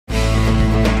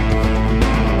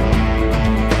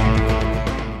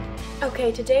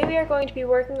Okay, today we are going to be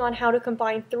working on how to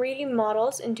combine 3D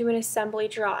models into an assembly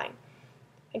drawing.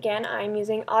 Again, I'm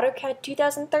using AutoCAD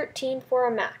 2013 for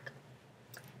a Mac.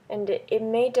 And it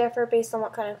may differ based on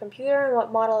what kind of computer and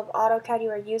what model of AutoCAD you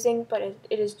are using, but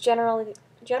it is generally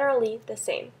the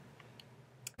same.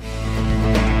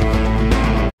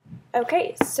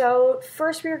 Okay, so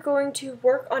first we are going to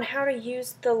work on how to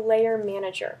use the layer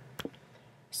manager.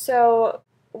 So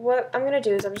what I'm going to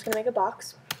do is I'm just going to make a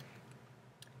box.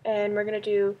 And we're going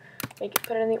to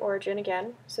put it in the origin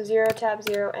again. So 0, tab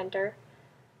 0, enter.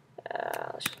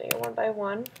 Let's just make it 1 by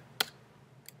 1.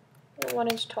 And 1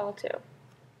 inch tall too.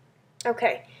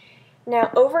 Okay, now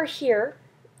over here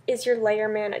is your layer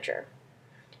manager.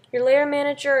 Your layer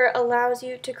manager allows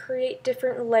you to create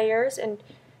different layers, and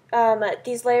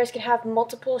these layers can have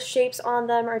multiple shapes on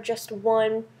them or just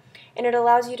one, and it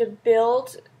allows you to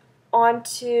build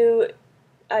onto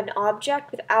an object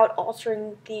without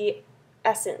altering the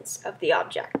essence of the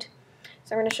object.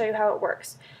 So I'm going to show you how it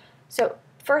works. So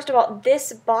first of all,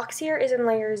 this box here is in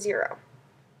layer 0.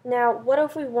 Now what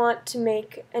if we want to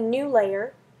make a new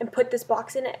layer and put this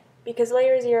box in it? Because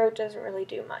layer 0 doesn't really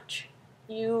do much.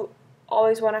 You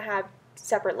always want to have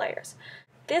separate layers.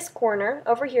 This corner,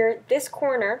 over here, this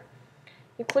corner,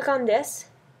 you click on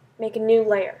this, make a new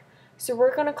layer. So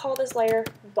we're going to call this layer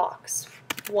box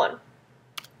 1.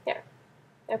 There.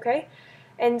 Okay?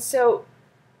 And so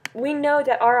we know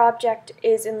that our object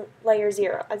is in layer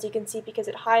 0, as you can see, because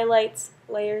it highlights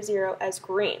layer 0 as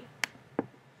green.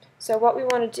 So what we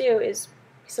want to do is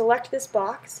select this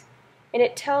box, and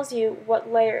it tells you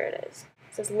what layer it is.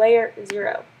 It says layer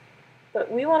 0, but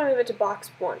we want to move it to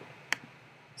box 1.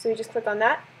 So we just click on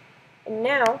that, and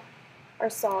now our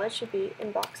solid should be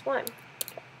in box 1.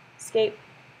 Okay. Escape.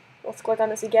 Let's click on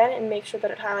this again and make sure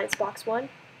that it highlights box 1.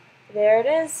 There it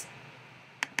is.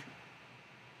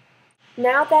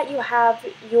 Now that you have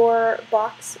your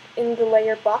box in the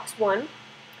layer box 1,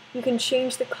 you can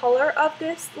change the color of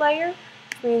this layer,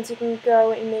 which means you can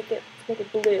go and make it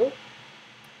blue.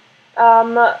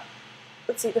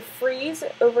 Let's see, the freeze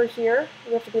over here,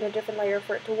 you have to be in a different layer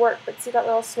for it to work, but see that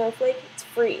little snowflake? It's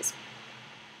freeze.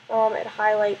 It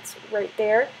highlights right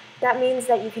there. That means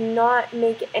that you cannot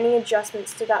make any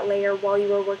adjustments to that layer while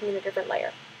you are working in a different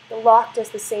layer. The lock does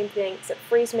the same thing, except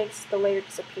freeze makes the layer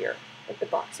disappear, like the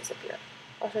box disappear.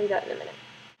 I'll show you that in a minute.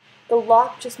 The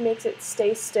lock just makes it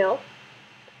stay still.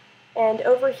 And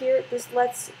over here, this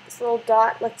little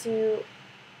dot lets you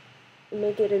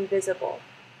make it invisible.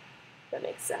 If that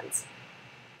makes sense.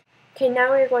 Okay, now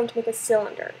we're going to make a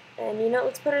cylinder. And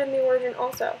let's put it in the origin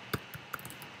also.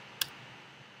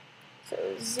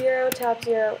 So 0, tab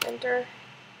 0, enter.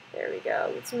 There we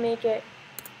go. Let's make it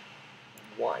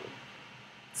 1.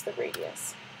 It's the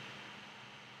radius.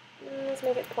 Let's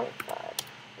make it 0.5,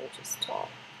 which is tall.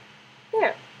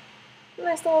 There.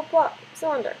 Nice little block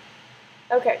cylinder.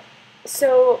 Okay,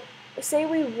 so say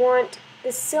we want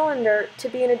this cylinder to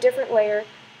be in a different layer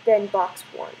than box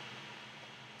 1.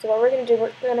 So what we're going to do,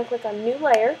 we're going to click on New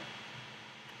Layer.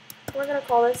 We're going to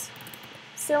call this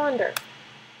Cylinder.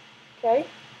 Okay?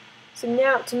 So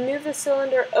now, to move the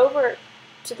cylinder over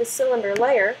to the cylinder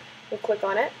layer, we click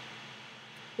on it.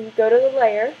 You go to the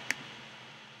layer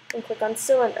and click on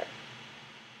Cylinder.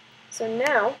 So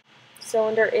now,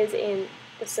 cylinder is in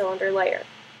the cylinder layer.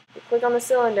 You click on the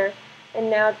cylinder, and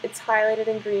now it's highlighted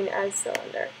in green as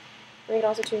cylinder. We can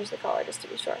also change the color just to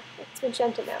be sure. It's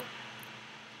magenta now.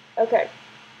 Okay.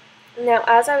 Now,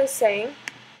 as I was saying,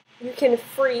 you can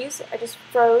freeze. I just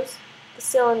froze the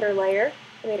cylinder layer.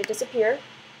 I made it disappear.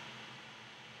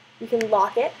 You can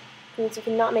lock it. It means you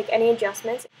cannot make any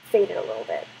adjustments. Fade it a little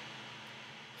bit.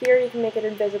 Here you can make it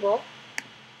invisible.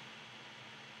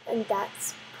 And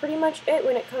that's pretty much it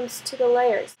when it comes to the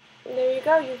layers. And there you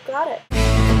go, you've got it.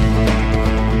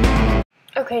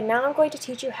 Okay, now I'm going to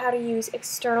teach you how to use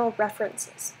external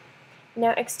references.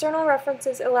 Now, external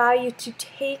references allow you to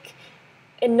take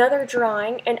another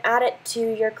drawing and add it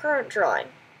to your current drawing.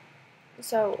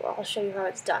 So I'll show you how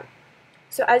it's done.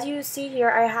 So as you see here,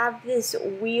 I have this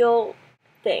wheel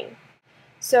thing.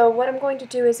 So what I'm going to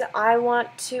do is I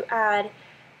want to add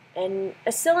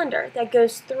a cylinder that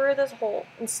goes through this hole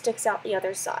and sticks out the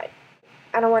other side.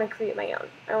 I don't want to create my own.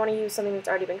 I want to use something that's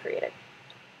already been created.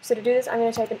 So to do this, I'm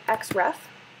going to type in xref.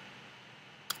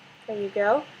 There you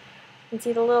go. You can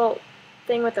see the little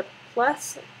thing with the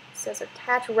plus. It says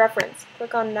attach reference.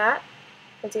 Click on that.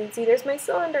 As you can see, there's my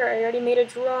cylinder. I already made a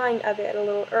drawing of it a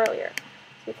little earlier.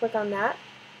 So you click on that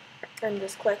and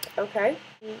just click OK.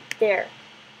 There.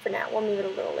 For now. We'll move it a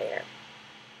little later.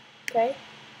 Okay?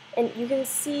 And you can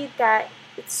see that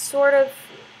it's sort of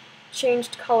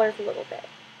changed colors a little bit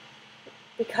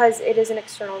because it is an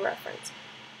external reference.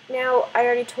 Now, I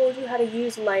already told you how to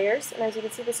use layers, and as you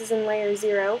can see, this is in layer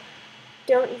 0.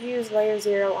 Don't use layer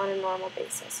 0 on a normal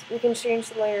basis. We can change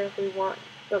the layer if we want,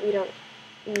 but we don't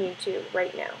need to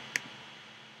right now.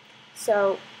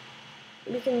 So,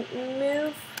 we can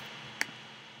move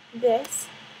this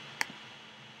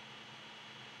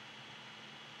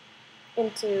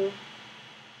into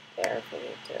there if we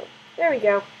need to. There we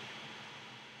go.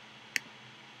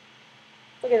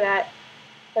 Look at that.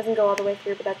 Doesn't go all the way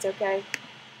through, but that's okay.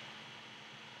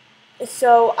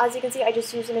 So, as you can see, I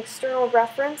just used an external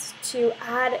reference to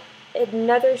add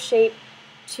another shape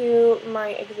to my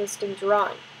existing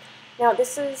drawing. Now,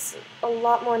 this is a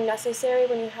lot more necessary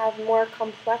when you have more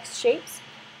complex shapes.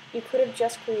 You could have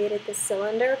just created this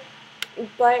cylinder,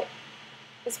 but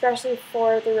especially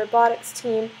for the robotics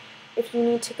team, if you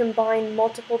need to combine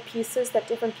multiple pieces that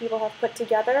different people have put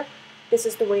together, this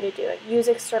is the way to do it. Use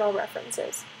external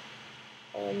references.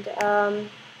 And,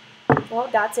 well,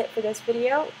 that's it for this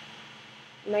video.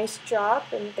 Nice job,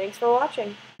 and thanks for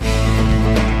watching.